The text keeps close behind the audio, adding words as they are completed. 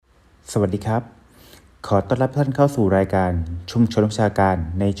สวัสดีครับ ขอต้อนรับท่านเข้าสู่รายการชุมชนวิชาการ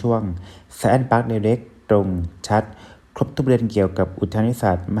ในช่วง Science Park Direct ตรงชัด ครบทุกประเด็นเกี่ยวกับอุทยานวิทยาศ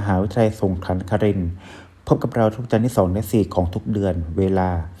าสตร์มหาวิทยาลัยสงขลานครินทร์พบกับเราทุกจันทร์ที่2และ4ของทุกเดือนเวลา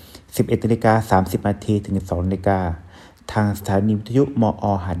 11:30 นถึง 12:00 นทางสถานีวิทยุมอ.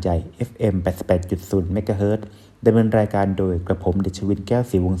หาดใหญ่ FM 88.0 เมกะเฮิรตซ์ดำเนินรายการโดยกระผมเดชวินแก้ว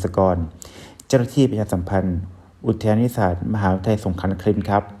ศรีวงศกรเจ้าหน้าที่ประชาสัมพันธ์อุทยานวิทยาศาสตร์มหาวิทยาลัยสงขลานครินทร์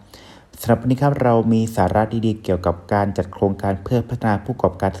ครับสำหรับวันนี้ครับเรามีสาระดีๆเกี่ยวกับการจัดโครงการเพื่อพัฒนาผู้ประกอ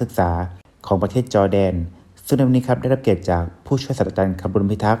บการศึกษาของประเทศจอร์แดนซึ่งในวันนี้ครับได้รับเกียรติจากผู้ช่วยศาสตราจารย์คำบุญ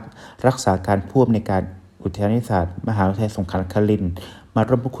พิทักษ์รักษาการผู้อำนวยการอุทยานวิทยาศาสตร์มหาวิทยาลัยสงขลานครินทร์มา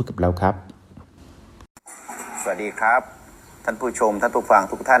ร่วมพูดคุยกับเราครับสวัสดีครับท่านผู้ชมท่านผู้ฟัง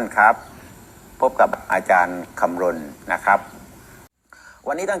ทุกท่านครับพบกับอาจารย์คำรณนะครับ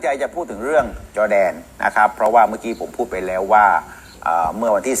วันนี้ตั้งใจจะพูดถึงเรื่องจอร์แดนนะครับเพราะว่าเมื่อกี้ผมพูดไปแล้วว่าเมื่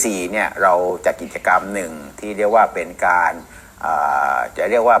อวันที่4เนี่ยเราจัดกิจกรรมหนึ่งที่เรียกว่าเป็นการจะ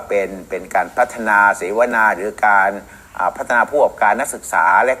เรียกว่าเป็นการพัฒนาเสวนาหรือการพัฒนาผู้ประกอบการนักศึกษา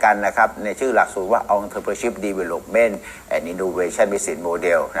และกันนะครับในชื่อหลักสูตรว่า Entrepreneurship Development and Innovation Business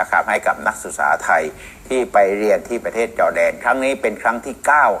Model นะครับให้กับนักศึกษาไทยที่ไปเรียนที่ประเทศจอร์แดนครั้งนี้เป็นครั้งที่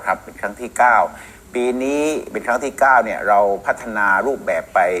9ครับเป็นครั้งที่9ปีนี้เป็นครั้งที่9เนี่ยเราพัฒนารูปแบบ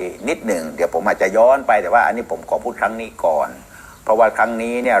ไปนิดหนึ่งเดี๋ยวผมอาจจะย้อนไปแต่ว่าอันนี้ผมขอพูดครั้งนี้ก่อนเพราะว่าครั้ง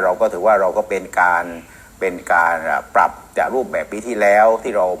นี้เนี่ยเราก็ถือว่าเราก็เป็นการปรับจากรูปแบบปีที่แล้ว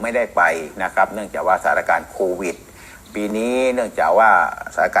ที่เราไม่ได้ไปนะครับเนื่องจากว่าสถานการณ์โควิดปีนี้เนื่องจากว่า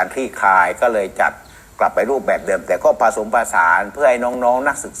สถานการณ์คลี่คลายก็เลยจัดกลับไปรูปแบบเดิมแต่ก็ผสมผสานเพื่อให้น้องๆ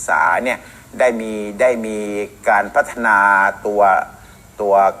นักศึกษาเนี่ยได้มีการพัฒนาตั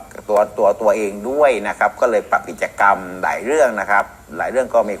วเองด้วยนะครับก็เลยปรับกิจกรรมหลายเรื่องนะครับหลายเรื่อง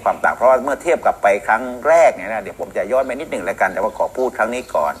ก็มีความต่างเพราะว่าเมื่อเทียบกับไปครั้งแรกเนี่ยนะเดี๋ยวผมจะย้อนไปนิดหนึ่งแล้วกันแต่ว่าขอพูดครั้งนี้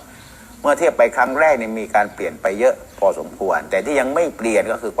ก่อนเมื่อเทียบไปครั้งแรกเนี่ยมีการเปลี่ยนไปเยอะพอสมควรแต่ที่ยังไม่เปลี่ยน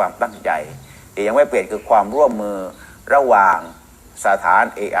ก็คือความตั้งใจที่ยังไม่เปลี่ยนคือความร่วมมือระหว่างสถาน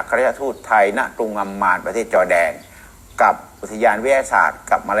เอกอัครราชทูตไทยณกรุงอัมมานประเทศจอร์แดนกับอุทยานวิทยาศาสตร์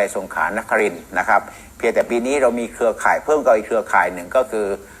กับมหาวิทยาลัยสงขลานครินทร์นะครับเพียงแต่ปีนี้เรามีเครือข่ายเพิ่มกับอีกเครือข่ายหนึ่งก็คือ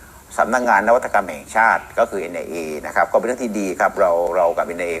สำนักงานนวัตกรรมแห่งชาติก็คือ NIA นะครับก็เป็นเรื่องที่ดีครับเรากับ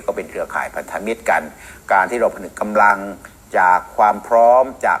NIA ก็เป็นเครือข่ายพันธมิตรกันการที่เราผนึกกำลังจากความพร้อม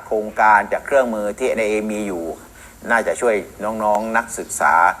จากโครงการจากเครื่องมือที่ NIA มีอยู่น่าจะช่วยน้องๆนักศึกษ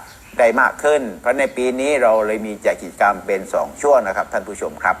าได้มากขึ้นเพราะในปีนี้เราเลยมีจัดกิจกรรมเป็น2ช่วงนะครับท่านผู้ช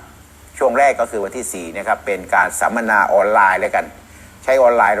มครับช่วงแรกก็คือวันที่4นะครับเป็นการสัมมนาออนไลน์แล้วกันใช้ออ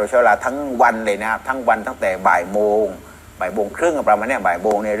นไลน์เราใช้เวลาทั้งวันเลยนะครับทั้งวันตั้งแต่บ่ายโมงครึ่งประมาณนี้บ่ายโม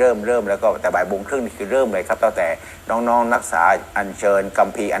งเนี่ยเริ่มแล้วก็แต่บ่ายโมงครึ่งนี่คือเริ่มเลยครับตั้งแต่น้องๆนักศึกษาอัญเชิญคัม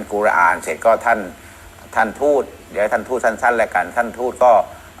ภีร์อัลกุรอานเสร็จก็ท่านทูตเดี๋ยวท่านทูตสั้นๆแล้วกันท่านทูตก็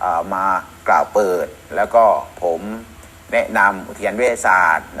มากล่าวเปิดแล้วก็ผมแนะนำอุทยานวิทยาศา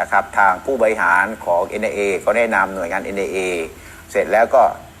สตร์นะครับทางผู้บริหารของ NIA ก็แนะนำหน่วยงาน NIA เสร็จแล้วก็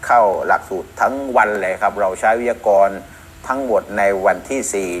เข้าหลักสูตรทั้งวันเลยครับเราใช้วิทยากรทั้งหมดในวัน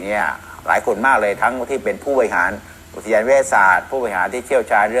ที่4เนี่ยหลายคนมากเลยทั้งที่เป็นผู้บริหารอุทยานวิทยาศาสตร์ผู้บริหารที่เชี่ยว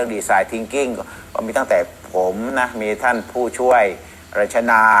ชาญเรื่องดีไซน์ทิงกิ้งก็มีตั้งแต่ผมนะมีท่านผู้ช่วยรัช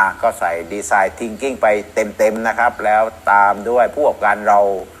นาก็ใส่ดีไซน์ทิงกิ้งไปเต็มนะครับแล้วตามด้วยผู้ประกอบการเรา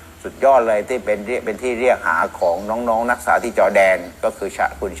สุดยอดเลยที่เป็นที่เรียกหาของน้องๆนักศึกษาที่จอร์แดนก็คือ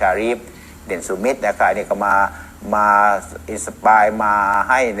คุณชารีฟเด่นสุมิตรนะครับนี่ก็มาอินสปายมา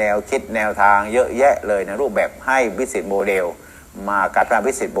ให้แนวคิดแนวทางเยอะแยะเลยในรูปแบบให้บิสเนสโมเดลมาการพัฒนา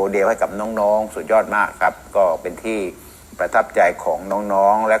บิสเนสโมเดลให้กับน้องๆสุดยอดมากครับก็เป็นที่ประทับใจของน้อ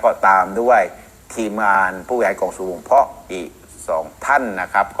งๆและก็ตามด้วยทีมงานผู้บริหารกองสูงเพาะอีก2ท่านนะ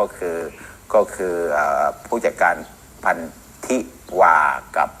ครับก็คือผู้จัดการพันธิวา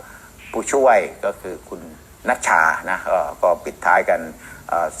กับผู้ช่วยก็คือคุณนัชชานะก็ปิดท้ายกัน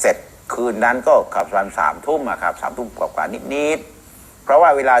เสร็จคืนนั้นก็ขับประมาณ3 ทุ่มครับ3 ทุ่มกว่านิดเพราะว่า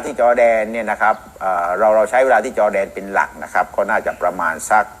เวลาที่จอร์แดนเนี่ยนะครับเราใช้เวลาที่จอร์แดนเป็นหลักนะครับก็น่าจะประมาณ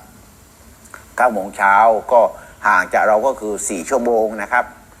สัก9 โมงเช้าก็ห่างจากเราก็คือ4 ชั่วโมงนะครับ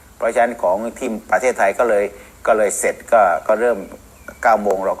เพราะฉะนั้นของทีมประเทศไทยก็เลยเสร็จก็เริ่ม9 โม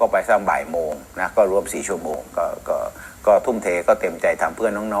งเราก็ไปสักบ่ายโมงนะก็รวม4 ชั่วโมงก็ทุ่มเทก็เต็มใจทำเพื่อ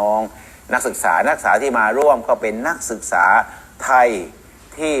น้องๆนักศึกษาที่มาร่วมก็เป็นนักศึกษาไทย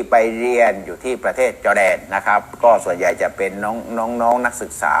ที่ไปเรียนอยู่ที่ประเทศจอร์แดนนะครับก็ส่วนใหญ่จะเป็นน้องนักศึ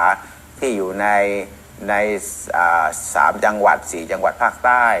กษาที่อยู่ใน3 จังหวัด4 จังหวัดภาคใ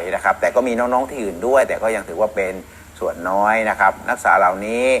ต้นะครับแต่ก็มีน้องๆที่อื่นด้วยแต่ก็ยังถือว่าเป็นส่วนน้อยนะครับนักศึกษาเหล่า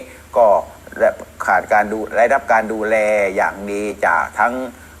นี้ก็ได้รับการดูแลอย่างดีจาก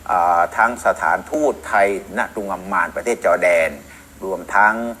ทั้งสถานทูตไทยณกรุงอัมมานประเทศจอร์แดนรวม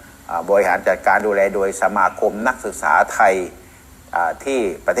ทั้ง บริหารจัดการดูแลโดยสมาคมนักศึกษาไทยที่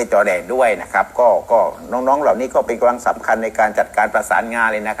ประเทศจอร์แดนด้วยนะครับก็น้องๆเหล่านี้ก็เป็นกำลังสำคัญในการจัดการประสานงาน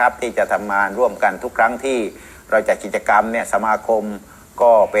เลยนะครับที่จะทำงานร่วมกันทุกครั้งที่เราจัดกิจกรรมเนี่ยสมาคม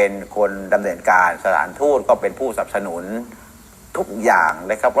ก็เป็นคนดำเนินการสถานทูตก็เป็นผู้สนับสนุนทุกอย่าง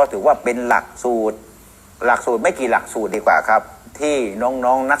นะครับเพราะถือว่าเป็นหลักสูตรไม่กี่หลักสูตรดีกว่าครับที่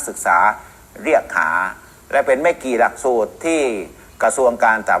น้องๆนักศึกษาเรียกหาและเป็นไม่กี่หลักสูตรที่กระทรวงก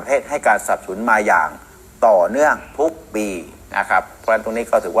ารต่างประเทศให้การสนับสนุนมาอย่างต่อเนื่องทุกปีนะครับเพราะฉะนั้นตรงนี้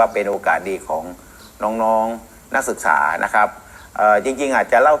ก็ถือว่าเป็นโอกาสดีของน้องๆนักศึกษานะครับจริงๆอาจ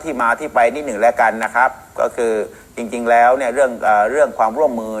จะเล่าที่มาที่ไปนิดหนึ่งแล้วกันนะครับก็คือจริงๆแล้วเนี่ยเรื่องความร่ว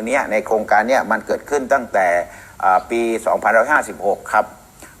มมือเนี่ยในโครงการเนี่ยมันเกิดขึ้นตั้งแต่ปี2556ครับ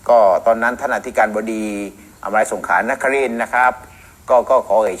ก็ตอนนั้นท่านอธิการบดีอมรสงขลานครินทร์นะครับก็ข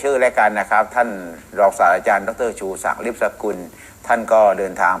อเอ่ยชื่อแล้วกันนะครับท่านรองศาสตราจารย์ดร.ชูศักดิ์ลิปสกุลท่านก็เดิ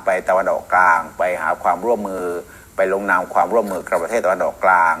นทางไปตะวันออกกลางไปหาความร่วมมือไปลงนามความร่วมมือกับประเทศตะวันออกก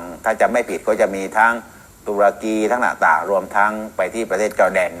ลางถ้าจะไม่ผิดก็จะมีทั้งตุรกีทั้งต่างๆรวมทั้งไปที่ประเทศจอ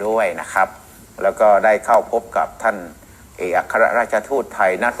ร์แดนด้วยนะครับแล้วก็ได้เข้าพบกับท่านเอกอัครราชทูตไท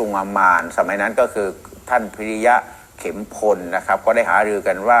ยณกรุงอัมมานสมัยนั้นก็คือท่านพิริยะเข็มพลนะครับก็ได้หารือ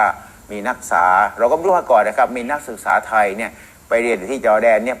กันว่ามีนักศึกษาเราก็รู้มาก่อนนะครับมีนักศึกษาไทยเนี่ยไปเรียนที่จอร์แด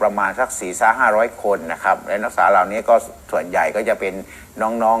นเนี่ยประมาณสัก400-500 คนนะครับและนักศึกษาเหล่านี้ก็ส่วนใหญ่ก็จะเป็น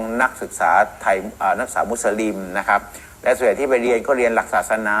น้องๆนักศึกษาไทยนักศึกษามุสลิมนะครับและส่วนใหญ่ที่ไปเรียนก็เรียนหลักศา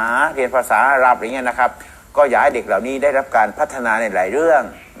สนาเรียนภาษาอาหรับอย่างเงี้ยนะครับก็อยากให้เด็กเหล่านี้ได้รับการพัฒนาในหลายเรื่อง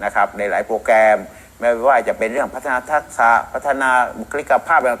นะครับในหลายโปรแกรมไม่ว่าจะเป็นเรื่องพัฒนาทักษะพัฒนาบุคลิกภ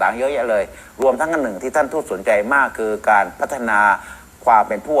าพต่างๆเยอะแยะเลยรวมทั้งอันหนึ่งที่ท่านทูตสนใจมากคือการพัฒนาความ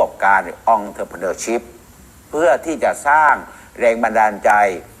เป็นผู้ประกอบการ entrepreneurship เพื่อที่จะสร้างแรงบันดาลใจ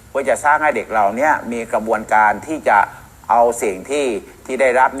เพื่อจะสร้างให้เด็กเราเนี่ยมีกระบวนการที่จะเอาสิ่งที่ได้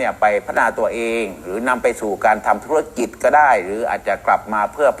รับเนี่ยไปพัฒนาตัวเองหรือนำไปสู่การทำธุรกิจก็ได้หรืออาจจะกลับมา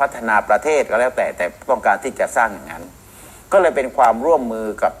เพื่อพัฒนาประเทศก็แล้วแต่ต้องการที่จะสร้างอย่างนั้นก็เลยเป็นความร่วมมือ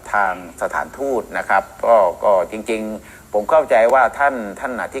กับทางสถานทูตนะครับก็จริงๆผมเข้าใจว่าท่า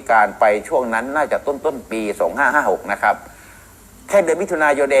นอธิการไปช่วงนั้นน่าจะต้นปี2556นะครับแค่เดือนมิถุนา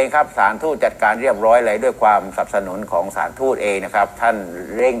ยนเองครับสถานทูตจัดการเรียบร้อยเลยด้วยความสนับสนุนของสถานทูตเองนะครับท่าน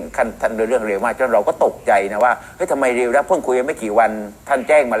เร่งท่านเรื่องเร็วมากจนเราก็ตกใจนะว่าเฮ้ยทำไมเร็วนะเพิ่งคุยไม่กี่วันท่านแ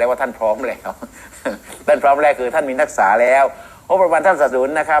จ้งมาแล้วว่าท่านพร้อมแล้ว ท่านพร้อมแล้วคือท่านมีนักศึกษาแล้วเพราะประมาณท่านสนับสนุน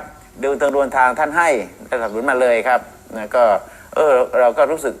นะครับเดินทางท่านให้สนับสนุนมาเลยครับนะก็เราก็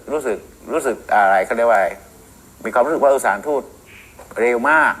รู้สึกอะไรเขาเรียกว่ามีความรู้สึกว่าสถานทูตเร็ว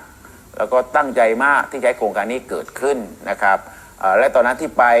มากแล้วก็ตั้งใจมากที่จะให้โครงการนี้เกิดขึ้นนะครับและตอนนั้นที่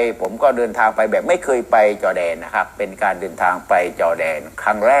ไปผมก็เดินทางไปแบบไม่เคยไปจอร์แดนนะครับเป็นการเดินทางไปจอร์แดนค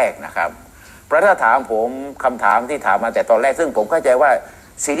รั้งแรกนะครับเพราะถ้าถามผมคำถามที่ถามมาแต่ตอนแรกซึ่งผมเข้าใจว่า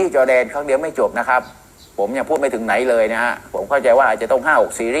ซีรีส์จอร์แดนครั้งเดียวไม่จบนะครับผมยังพูดไม่ถึงไหนเลยนะฮะผมเข้าใจว่าอาจจะต้อง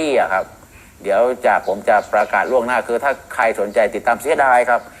5-6 ซีรีส์ครับเดี๋ยวผมจะประกาศล่วงหน้าคือถ้าใครสนใจติดตามเสียดาย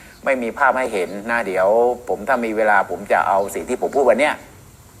ครับไม่มีภาพให้เห็นนะเดี๋ยวผมถ้ามีเวลาผมจะเอาสิ่งที่ผมพูดวันเนี้ย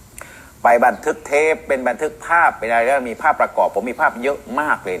ไปบันทึกเทปเป็นบันทึกภาพเป็นอะไรแล้วมีภาพประกอบผมมีภาพเยอะม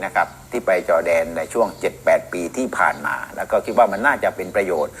ากเลยนะครับที่ไปจอร์แดนในช่วง 7-8 ปีที่ผ่านมาแล้วก็คิดว่ามันน่าจะเป็นประ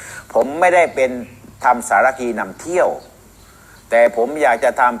โยชน์ผมไม่ได้เป็นทำสารคดีนำเที่ยวแต่ผมอยากจ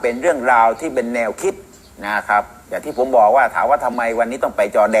ะทำเป็นเรื่องราวที่เป็นแนวคิดนะครับอย่างที่ผมบอกว่าถามว่าทำไมวันนี้ต้องไป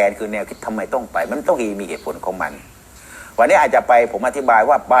จอร์แดนคือแนวคิดทำไมต้องไปมันต้องมีเหตุผลของมันวันนี้อาจจะไปผมอธิบาย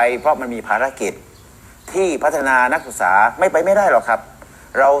ว่าไปเพราะมันมีภารกิจที่พัฒนานักศึกษาไม่ได้หรอกครับ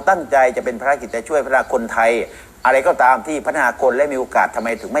เราตั้งใจจะเป็นภารกิจจะช่วยพัฒนาคนไทยอะไรก็ตามที่พัฒนาคนและมีโอกาสทำไม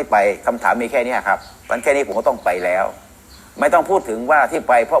ถึงไม่ไปคำถามมีแค่นี้ครับวันแค่นี้ผมก็ต้องไปแล้วไม่ต้องพูดถึงว่าที่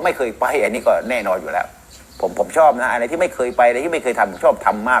ไปเพราะไม่เคยไปอันนี้ก็แน่นอนอยู่แล้วผมชอบนะอะไรที่ไม่เคยไปอะไรที่ไม่เคยทำผมชอบท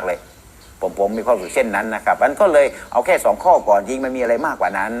ำมากเลยผมมีความรู้สึกเช่นนั้นนะครับอันก็เลยเอาแค่2 ข้อก่อนจริงมันมีอะไรมากกว่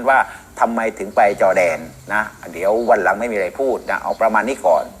านั้นว่าทำไมถึงไปจอร์แดนนะเดี๋ยววันหลังไม่มีอะไรพูดนะเอาประมาณนี้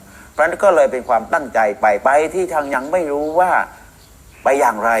ก่อนเพราะนั้นก็เลยเป็นความตั้งใจไปที่ทางยังไม่รู้ว่าไปอย่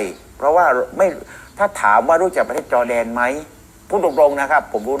างไรเพราะว่าไม่ถ้าถามว่ารู้จักประเทศจอร์แดนไหมพูดตรงๆนะครับ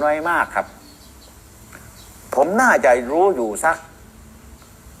ผมรู้น้อยมากครับผมน่าจะรู้อยู่สัก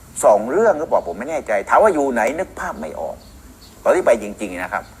2 เรื่องก็บอกผมไม่แน่ใจถามว่าอยู่ไหนนึกภาพไม่ออกตอนที่ไปจริงๆน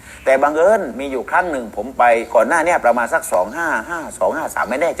ะครับแต่บังเอิญมีอยู่ครั้งหนึ่งผมไปก่อนหน้านี้ประมาณสัก253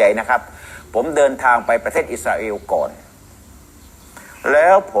ไม่แน่ใจนะครับผมเดินทางไปประเทศอิสราเอลก่อนแล้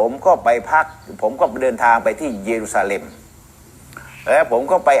วผมก็ไปพักผมก็เดินทางไปที่เยรูซาเล็มแล้วผม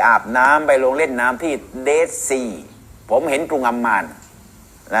ก็ไปอาบน้ำไปลงเล่นน้ำที่เดดซีผมเห็นกรุงอัมมาน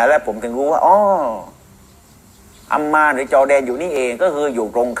นะแล้วผมถึงรู้ว่าอ๋ออัมมานหรือจอร์แดนอยู่นี่เองก็คืออยู่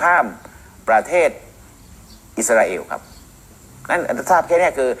ตรงข้ามประเทศอิสราเอลครับ นั่นทราบแค่นี้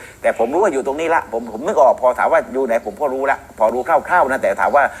คือแต่ผมรู้ว่าอยู่ตรงนี้ละผมนึกออกพอถามว่าอยู่ไหนผมก็รู้ละพอรู้คร่าวๆนะแต่ถา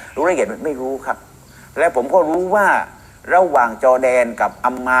มว่ารู้ละเอียดไม่รู้ครับและผมก็รู้ว่าระหว่างจอร์แดนกับ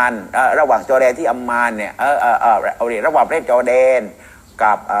อัมมานระหว่างจอร์แดนที่อัมมานเนี่ยระหว่างประเทศจอร์แดน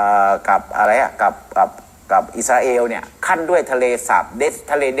กับอะไรอะกับอิสราเอลเนี่ยขั้นด้วยทะเลสาบ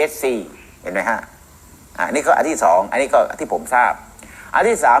ทะเลเดดซีเห็นไหมฮะนี่ก็อันที่สองอันนี้ก็ที่ผมทราบอัน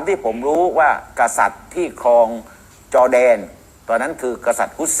ที่สามที่ผมรู้ว่ากษัตริย์ที่ครองจอร์แดนตอนนั้นคือกษัต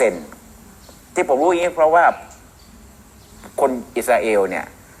ริย์ฮุสเซนที่ผมรู้อย่างนี้เพราะว่าคนอิสราเอลเนี่ย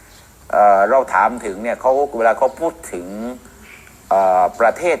เราถามถึงเนี่ยเขาเวลาเขาพูดถึงปร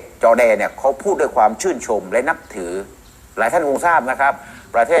ะเทศจอร์แดนเนี่ยเขาพูดด้วยความชื่นชมและนับถือหลายท่านคงทราบนะครับ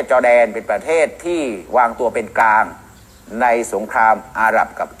ประเทศจอร์แดนเป็นประเทศที่วางตัวเป็นกลางในสงครามอาหรับ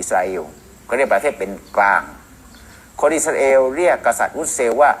กับอิสราเอลเขาเรียกประเทศเป็นกลางคนอิสราเอลเรียกกษัตริย์ฮุสเซ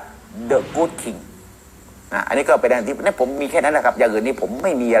นว่า The Good King อันนี้ก็เป็นอันที่นี่ผมมีแค่นั้นนะครับอย่างอื่นนี้ผมไ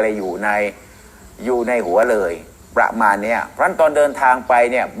ม่มีอะไรอยู่ในหัวเลยประมาณนี้เพราะฉะนั้นตอนเดินทางไป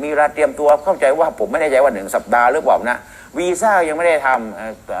เนี่ยมีเวลาเตรียมตัวเข้าใจว่าผมไม่แน่ใจว่า1 สัปดาห์หรือเปล่านะวีซ่ายังไม่ได้ท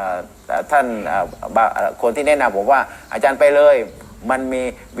ำท่านคนที่แนะนำผมว่าอาจารย์ไปเลยมันมี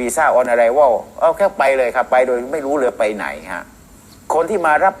วีซ่าออนอะไรว่าแค่ไปเลยครับไปโดยไม่รู้เลยไปไหนฮะคนที่ม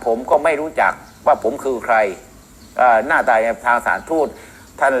ารับผมก็ไม่รู้จักว่าผมคือใครหน้าตาทางสถานทูต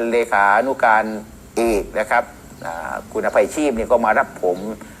ท่านเลขานุการเอกนะครับคุณอภัยชีพเนี่ยก็มารับผม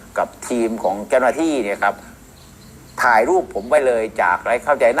กับทีมของเจ้าหน้าที่เนี่ยครับถ่ายรูปผมไปเลยจากอะไรเ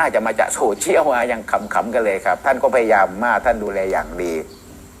ข้าใจน่าจะมาจากโซเชียลมายังขำๆกันเลยครับท่านก็พยายามมากท่านดูแลอย่างดี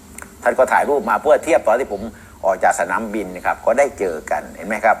ท่านก็ถ่ายรูปมาเพื่อเทียบตอนที่ผมออกจากสนามบินนะครับก็ได้เจอกันเห็น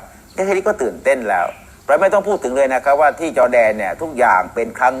ไหมครับแค่นี้ก็ตื่นเต้นแล้วเราไม่ต้องพูดถึงเลยนะครับว่าที่จอร์แดนเนี่ยทุกอย่างเป็น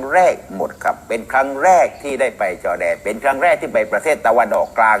ครั้งแรกหมดครับเป็นครั้งแรกที่ได้ไปจอร์แดนเป็นครั้งแรกที่ไปประเทศตะวันออก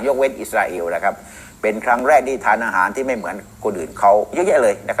กลางยกเว้นอิสราเอลนะครับเป็นครั้งแรกที่ทานอาหารที่ไม่เหมือนคนอื่นเขาเยอะแยะเล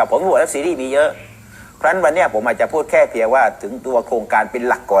ยนะครับผมบอกแล้วซีรีส์มีเยอะเพราะฉะนั้นวันนี้ผมอาจจะพูดแค่เพียงว่าถึงตัวโครงการเป็น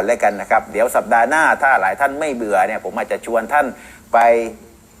หลักก่อนแล้วกันนะครับเดี๋ยวสัปดาห์หน้าถ้าหลายท่านไม่เบื่อเนี่ยผมอาจจะชวนท่านไป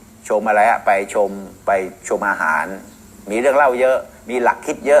ชมอะไรไปชมอาหารมีเรื่องเล่าเยอะมีหลัก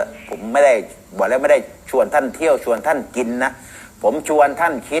คิดเยอะผมไม่ได้บอกแล้วไม่ได้ชวนท่านเที่ยวชวนท่านกินนะผมชวนท่า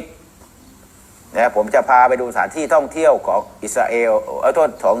นคิดนะผมจะพาไปดูสถานที่ท่องเที่ยวของอิสราเอล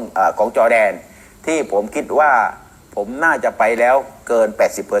ของจอร์แดนที่ผมคิดว่าผมน่าจะไปแล้วเกิน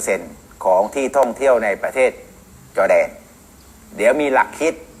 80% ของที่ท่องเที่ยวในประเทศจอร์แดนเดี๋ยวมีหลักคิ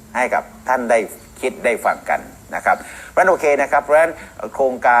ดให้กับท่านได้คิดได้ฟังกันนะครับเพราะฉะนั้นโอเคนะครับเพราะฉะนั้นโคร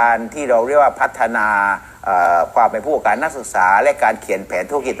งการที่เราเรียกว่าพัฒนาความเป็นผู้ประกอบการนักศึกษาและการเขียนแผน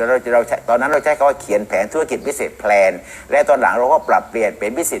ธุรกิจตอนนั้นเราใช้คำว่าเขียนแผนธุรกิจ Business Plan และตอนหลังเราก็ปรับเปลี่ยนเป็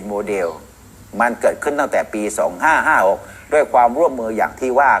น Business Model มันเกิดขึ้นตั้งแต่ปี 2556 ด้วยความร่วมมืออย่าง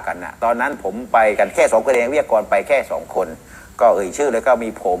ที่ว่ากันนะตอนนั้นผมไปกันแค่2 คนเองวิทยากรไปแค่2 คนก็เอ่ยชื่อแล้วก็มี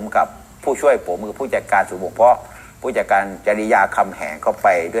ผมกับผู้ช่วยผมคือผู้จัดการศูนย์บ่มเพาะผู้จัดการจริยาคำแหงเข้าไป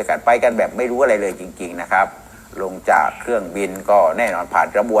ด้วยกันไปกันแบบไม่รู้อะไรเลยจริงๆนะครับลงจากเครื่องบินก็แน่นอนผ่าน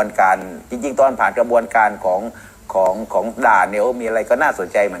กระบวนการจริงๆตอนผ่านกระบวนการของด่านเนี่ยมีอะไรก็น่าสน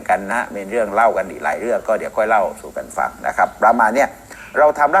ใจเหมือนกันนะเป็นเรื่องเล่ากันอีกหลายเรื่องก็เดี๋ยวค่อยเล่าสู่กันฟังนะครับประมาณเนี้ยเรา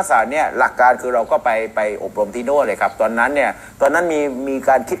ทำรัฐศาสตร์เนี่ยหลักการคือเราก็ไปอบรมที่โน่นเลยครับตอนนั้นมี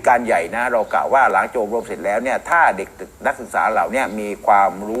การคิดการใหญ่นะเรากะว่าหลังจบอบรมเสร็จแล้วเนี่ยถ้าเด็กนักศึกษาเหล่านี้มีควา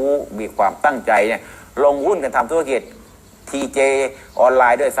มรู้มีความตั้งใจเนี่ยลงหุ้นกันทำธุรกิจTJ ออนไล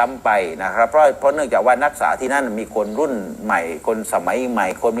น์ด้วยซ้ำไปนะครับเพราะเนื่องจากว่านักศึกษาที่นั่นมีคนรุ่นใหม่คนสมัยใหม่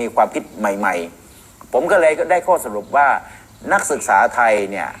คนมีความคิดใหม่ๆผมก็เลยได้ข้อสรุปว่านักศึกษาไทย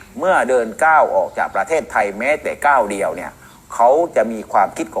เนี่ยเมื่อเดินก้าวออกจากประเทศไทยแม้แต่ก้าวเดียวเนี่ยเขาจะมีความ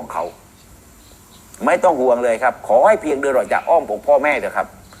คิดของเขาไม่ต้องห่วงเลยครับขอให้เพียงเดินออกจากอ้อมของพ่อแม่เถอะครับ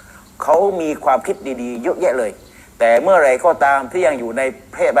เขามีความคิดดีๆเยอะแยะเลยแต่เมื่อไรก็ตามที่ยังอยู่ใน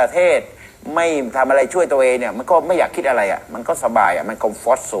ประเทศไม่ทำอะไรช่วยตัวเองเนี่ยมันก็ไม่อยากคิดอะไรมันก็สบายมันคอมฟ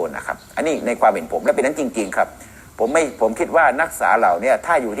อร์ตโซนนะครับอันนี้ในความเห็นผมและเป็นนั้นจริงๆครับผมคิดว่านักศึกษาเหล่านี้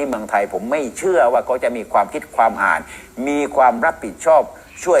ถ้าอยู่ที่เมืองไทยผมไม่เชื่อว่าเขาจะมีความคิดความอ่านมีความรับผิดชอบ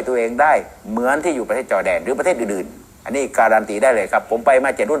ช่วยตัวเองได้เหมือนที่อยู่ประเทศจอร์แดนหรือประเทศอื่นๆอันนี้การันตีได้เลยครับผมไปมา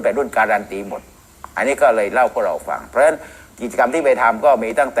7 รุ่น8 รุ่นการันตีหมดอันนี้ก็เลยเล่าพวกเราฟังเพราะฉะนั้นกิจกรรมที่ไปทำก็มี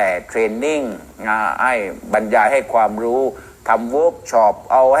ตั้งแต่เทรนนิ่งให้บรรยายให้ความรู้ทำเวิร์กช็อป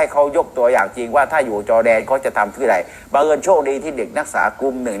เอาให้เขายกตัวอย่างจริงว่าถ้าอยู่จอร์แดนเขาจะทำที่ไรบังเอิญโชคดีที่เด็กนักศึกษาก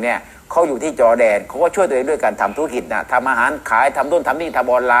ลุ่มหนึ่งเนี่ยเขาอยู่ที่จอร์แดนเขาก็ช่วยตัวเองด้วยการทำธุรกิจนะทำอาหารขายทำนู่นทำนี่ท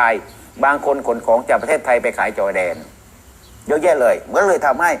ำออนไลน์บางคนขนของจากประเทศไทยไปขายจอร์แดนเยอะแยะเลยมันเลยท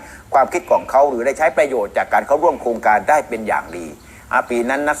ำให้ความคิดของเขาหรือได้ใช้ประโยชน์จากการเข้าร่วมโครงการได้เป็นอย่างดีปี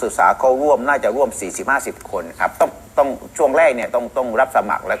นั้นนักศึกษาเข้าร่วมน่าจะร่วม 40-50 คนครับต้องช่วงแรกเนี่ยต้องรับส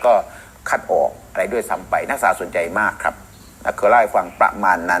มัครแล้วก็คัดออกอะไรด้วยซ้ำไปนักศึกษาสนใจมากครับ เคยเล่าให้ฟังประม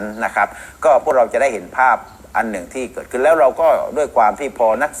าณนั้นนะครับก็พวกเราจะได้เห็นภาพอันหนึ่งที่เกิดขึ้นแล้วเราก็ด้วยความที่พอ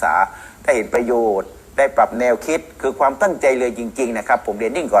นักศึกษาได้เห็นประโยชน์ได้ปรับแนวคิดคือความตั้งใจเลยจริงๆนะครับผมเรีย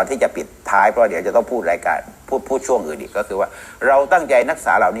นนิ่งก่อนที่จะปิดท้ายเพราะเดี๋ยวจะต้องพูดรายการพูดช่วงอื่นอีกก็คือว่าเราตั้งใจนักศึกษ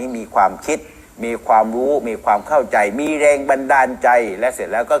าเหล่านี้มีความคิดมีความรู้มีความเข้าใจมีแรงบันดาลใจและเสร็จ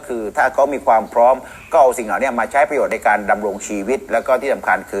แล้วก็คือถ้าเขามีความพร้อมก็เอาสิ่งเหล่านี้มาใช้ประโยชน์ในการดำรงชีวิตแล้วก็ที่สำ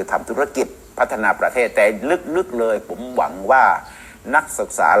คัญคือทำธุรกิจพัฒนาประเทศแต่ลึกๆเลยผมหวังว่านักศึ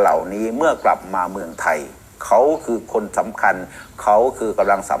กษาเหล่านี้เมื่อกลับมาเมืองไทยเขาคือคนสำคัญเขาคือก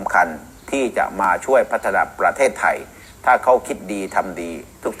ำลังสำคัญที่จะมาช่วยพัฒนาประเทศไทยถ้าเขาคิดดีทำดี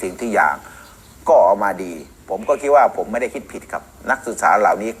ทุกสิ่งทุกอย่างก็ออกมาดีผมก็คิดว่าผมไม่ได้คิดผิดครับนักศึกษาเห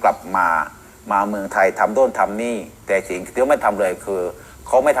ล่านี้กลับมาเมืองไทยทำโน่นทำนี่แต่สิ่งที่ไม่ทำเลยคือเ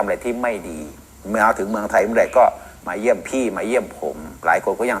ขาไม่ทำอะไรที่ไม่ดีเมื่อถึงเมืองไทยเมื่อไหร่ก็มาเยี่ยมพี่มาเยี่ยมผมหลายค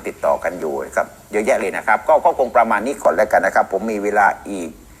นก็ยังติดต่อกันอยู่ครับเยอะแยะเลยนะครับก็คงประมาณนี้ก่อนแล้วกันนะครับผมมีเวลาอีก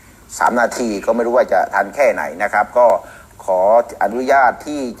3 นาทีก็ไม่รู้ว่าจะทันแค่ไหนนะครับก็ขออนุญาต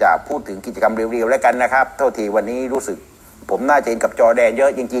ที่จะพูดถึงกิจกรรมเร็วๆแล้วกันนะครับโทษทีวันนี้รู้สึกผมน่าจะเห็นกับจอแดนเยอ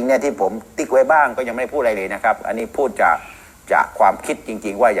ะจริงๆเนี่ยที่ผมติ๊กไว้บ้างก็ยังไม่พูดอะไรเลยนะครับอันนี้พูดจากความคิดจ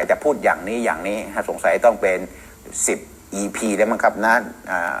ริงๆว่าอยากจะพูดอย่างนี้สงสัยต้องเป็น10 EP แล้วมั้งครับนะ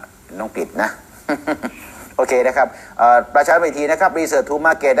น้องปิดนะ โอเคนะครับประชาสัมพันธ์อีกทีนะครับ Research to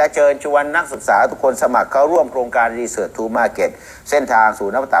Market ได้เชิญชวนนักศึกษาทุกคนสมัครเข้าร่วมโครงการ Research to Market เส้นทางสู่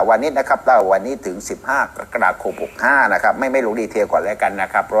นวัตวานิชนะครับตั้งแต่วันนี้ถึง15 กรกฎาคม 65นะครับไม่ลงดีเทลก่อนแล้วกันนะ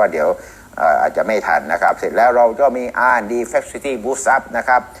ครับเพราะว่าเดี๋ยวอาจจะไม่ทันนะครับเสร็จแล้วเราก็มี R&D Facility Boost Up นะ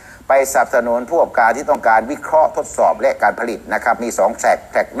ครับไปสนับสนุนผู้ประกอบการที่ต้องการวิเคราะห์ทดสอบและการผลิตนะครับมี2แ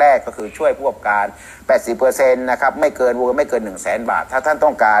ท็กแรกก็คือช่วยผู้ประกอบการ 80% นะครับไม่เกินวงไม่เกิน 100,000 บาทถ้าท่านต้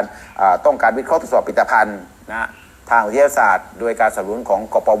องการวิเคราะห์ทดสอบผลิตภัณฑ์นะทางวิทยาศาสตร์โดยการสนับสนุนของ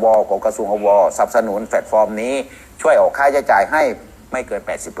กปวของกระทรวงอวสนับสนุนแพลตฟอร์มนี้ช่วยออกค่าใช้จ่ายให้ไม่เกิน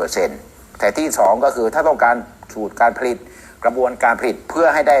 80% แต่ที่2ก็คือถ้าต้องการสูตรการผลิตกระบวนการผลิตเพื่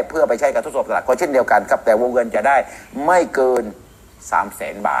อไปใช้การทดสอบตลาดก็เช่นเดียวกันครับแต่วงเงินจะได้ไม่เกิน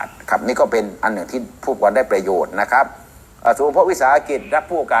300,000 บาทครับนี่ก็เป็นอันหนึ่งที่ผู้ประกอบการได้ประโยชน์นะครับศูนย์เพาะวิสาหกิจรับ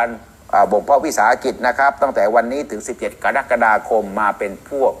ผู้ประกอบการบ่มเพาะวิสาหกิจนะครับตั้งแต่วันนี้ถึง17 กรกฎาคมมาเป็น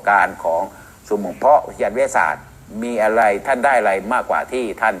ผู้ประกอบการของศูนย์บ่มเพาะวิทยาศาสตร์มีอะไรท่านได้อะไรมากกว่าที่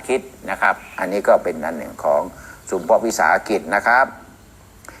ท่านคิดนะครับอันนี้ก็เป็นอันหนึ่งของศูนย์เพาะวิสาหกิจนะครับ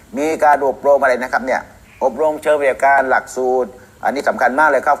มีการอบรมอะไรนะครับเนี่ยอบรมเชิงปฏิบัติการหลักสูตรอันนี้สำคัญมาก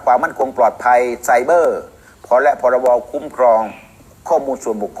เลยครับความมั่นคงปลอดภัยไซเบอร์และพรบคุ้มครองข้อมูล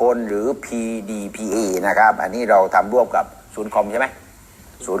ส่วนบุคคลหรือ PDPA นะครับอันนี้เราทำร่วมกับศูนย์คอมใช่ไหม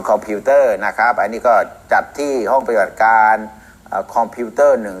ศูนย์คอมพิวเตอร์นะครับอันนี้ก็จัดที่ห้องปฏิบัติการคอมพิวเตอ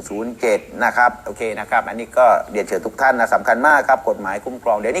ร์107นะครับโอเคนะครับอันนี้ก็เรียนเชิญทุกท่านนะสำคัญมากครับกฎหมายคุ้มคร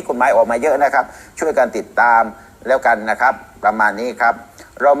องเดี๋ยวนี้กฎหมายออกมาเยอะนะครับช่วยกันติดตามแล้วกันนะครับประมาณนี้ครับ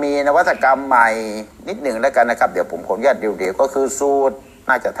เรามีนวัตกรรมใหม่นิดหนึ่งแล้วกันนะครับเดี๋ยวผมขออนุญาตเดี๋ยวก็คือสูตร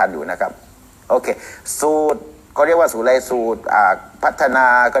น่าจะทันอยู่นะครับโอเคสูตรก็เรียกว่าสูตรอะไรสูตรพัฒนา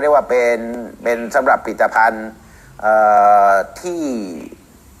ก็เรียกว่าเป็นสำหรับผลิตภัณฑ์ที่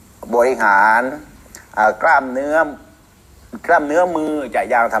บริหารกล้ามเนื้อมือจาก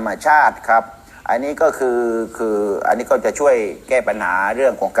ยางธรรมชาติครับอันนี้ก็คืออันนี้ก็จะช่วยแก้ปัญหาเรื่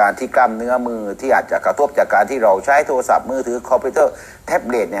องของการที่กล้ามเนื้อมือที่อาจจะกระทบจากการที่เราใช้โทรศัพท์มือถือคอมพิวเตอร์แท็บ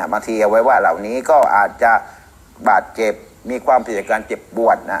เล็ตเนี่ยบางทีเอาไว้ว่าเหล่านี้ก็อาจจะบาดเจ็บมีความเสี่ยงจากการเจ็บปว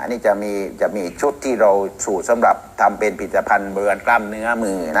ดนะอันนี้จะมีชุดที่เราสูตรสำหรับทำเป็นผลิตภัณฑ์บริเวณกล้ามเนื้อ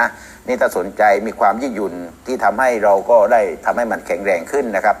มือนะนี่ถ้าสนใจมีความยืดหยุ่นที่ทำให้เราก็ได้ทำให้มันแข็งแรงขึ้น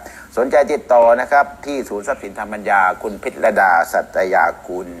นะครับสนใจติดต่อนะครับที่ศูนย์ทรัพย์สินทางปัญญาคุณพิรดาสัตยา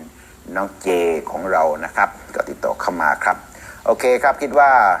กุลน้องเจของเรานะครับก็ติดต่อเข้ามาครับโอเคครับคิดว่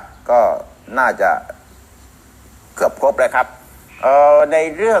าก็น่าจะเกือบครบแล้วครับใน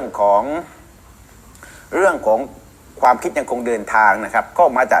เรื่องของความคิดยังคงเดินทางนะครับก็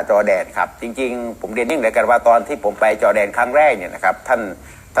มาจากจอร์แดนครับจริงๆผมเรียนนิ่งเลยกันว่าตอนที่ผมไปจอร์แดนครั้งแรกเนี่ยนะครับท่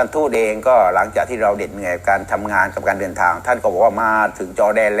านทูตเองก็หลังจากที่เราเด็ดเหนื่อยการทำงานกับการเดินทางท่านก็บอกว่ามาถึงจอ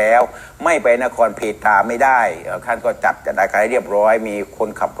ร์แดนแล้วไม่ไปนครเพตราไม่ได้ท่านก็จัดการให้เรียบร้อยมีคน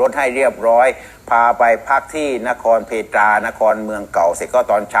ขับรถให้เรียบร้อยพาไปพักที่นครเพตรานครเมืองเก่าเสร็จก็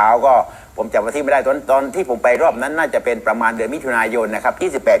ตอนเช้าก็ผมจำวันที่ไม่ได้ตอนที่ผมไปรอบนั้นน่าจะเป็นประมาณเดือนมิถุนายนนะครับ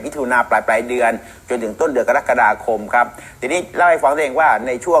28 มิถุนาปลายเดือนจนถึงต้นเดือนกรกฎาคมครับทีนี้เล่าให้ฟังเองว่าใ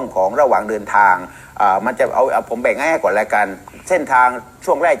นช่วงของระหว่างเดินทางมันจะเอาผมแบ่งง่ายๆก่อนแล้วกันเส้นทาง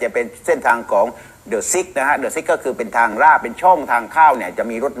ช่วงแรกจะเป็นเส้นทางของเดอะซิกนะฮะเดอะซิกก็คือเป็นทางลาดเป็นช่องทางเข้าเนี่ยจะ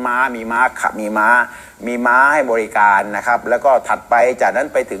มีรถม้ามีม้าขับมีม้าให้บริการนะครับแล้วก็ถัดไปจากนั้น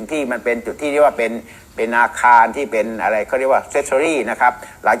ไปถึงที่มันเป็นจุดที่เรียกว่าเป็นอาคารที่เป็นอะไรเขาเรียกว่าเซสซอรี่นะครับ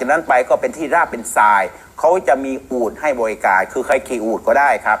หลังจากนั้นไปก็เป็นที่ราบเป็นทราย เขาจะมีอูฐให้บริการคือใครขี่อูฐก็ได้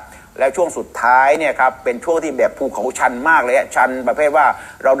ครับแล้วช่วงสุดท้ายเนี่ยครับเป็นช่วงที่แบบภูเขาชันมากเลยชันประเภทว่า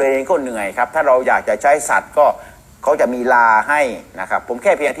เราเดินเองก็เหนื่อยครับถ้าเราอยากจะใช้สัตว์ก็เขาจะมีลาให้นะครับผมแ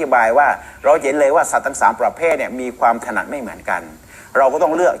ค่เพียงอธิบายว่าเราเห็นเลยว่าสัตว์ทั้ง3ประเภทเนี่ยมีความถนัดไม่เหมือนกันเราก็ต้อ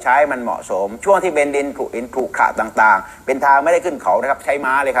งเลือกใช้มันเหมาะสมช่วงที่เป็นดินผุขระต่างๆเป็นทางไม่ได้ขึ้นเขานะครับใช้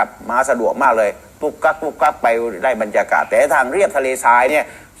ม้าเลยครับม้าสะดวกมากเลยปุ๊บกักไปได้บรรยากาศแต่ทางเรียบทะเลทรายเนี่ย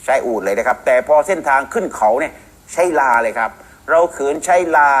ใช้อูฐเลยนะครับแต่พอเส้นทางขึ้นเขาเนี่ยใช้ลาเลยครับเราขืนใช้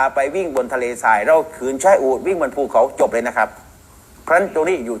ลาไปวิ่งบนทะเลทรายเราขืนใช้อูฐวิ่งบนภูเขาจบเลยนะครับเพราะฉะนั้นตรง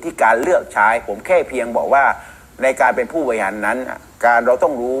นี้อยู่ที่การเลือกใช้ผมแค่เพียงบอกว่าในการเป็นผู้บริหารนั้นการเราต้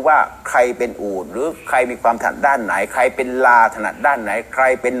องรู้ว่าใครเป็นอูฐหรือใครมีความถนัดด้านไหนใครเป็นลาถนัดด้านไหนใคร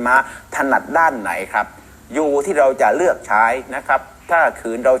เป็นม้าถนัดด้านไหนครับอยู่ที่เราจะเลือกใช้นะครับถ้า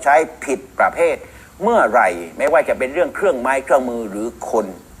ขืนเราใช้ผิดประเภทเมื่อไหร่ไม่ว่าจะเป็นเรื่องเครื่องไม้เครื่องมือหรือคน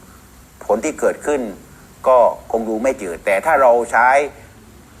ผลที่เกิดขึ้นก็คงดูไม่จืดแต่ถ้าเราใช้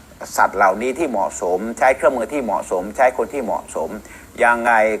สัตว์เหล่านี้ที่เหมาะสมใช้เครื่องมือที่เหมาะสมใช้คนที่เหมาะสมยังไ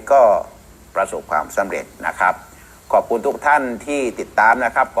งก็ประสบความสำเร็จนะครับขอบคุณทุกท่านที่ติดตามน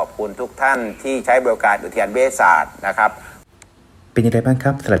ะครับขอบคุณทุกท่านที่ใช้บริการอุทยานวิทยาศาสตร์นะครับเป็นอย่างไรบ้างค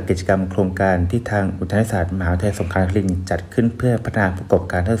รับสำหรับกิจกรรมโครงการที่ทางอุทยานศาสตร์มหาวิทยาลัยสงขลานครินทร์จัดขึ้นเพื่อพัฒนาผู้ประกอบ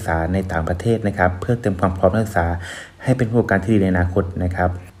การนักศึกษาในต่างประเทศนะครับเพื่อเตรียมความพร้อมนักศึกษาให้เป็นผู้ประกอบการที่ดีในอนาคตนะครับ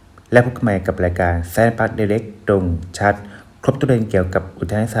และพบกันใหม่กับรายการแซนปักเดเล็กตรงชัดครบทุกเรื่องเกี่ยวกับอุ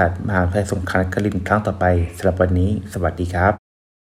ทยานศาสตร์มหาวิทยาลัยสงขลานครินทร์ครั้งต่อไปสำหรับวันนี้สวัสดีครับ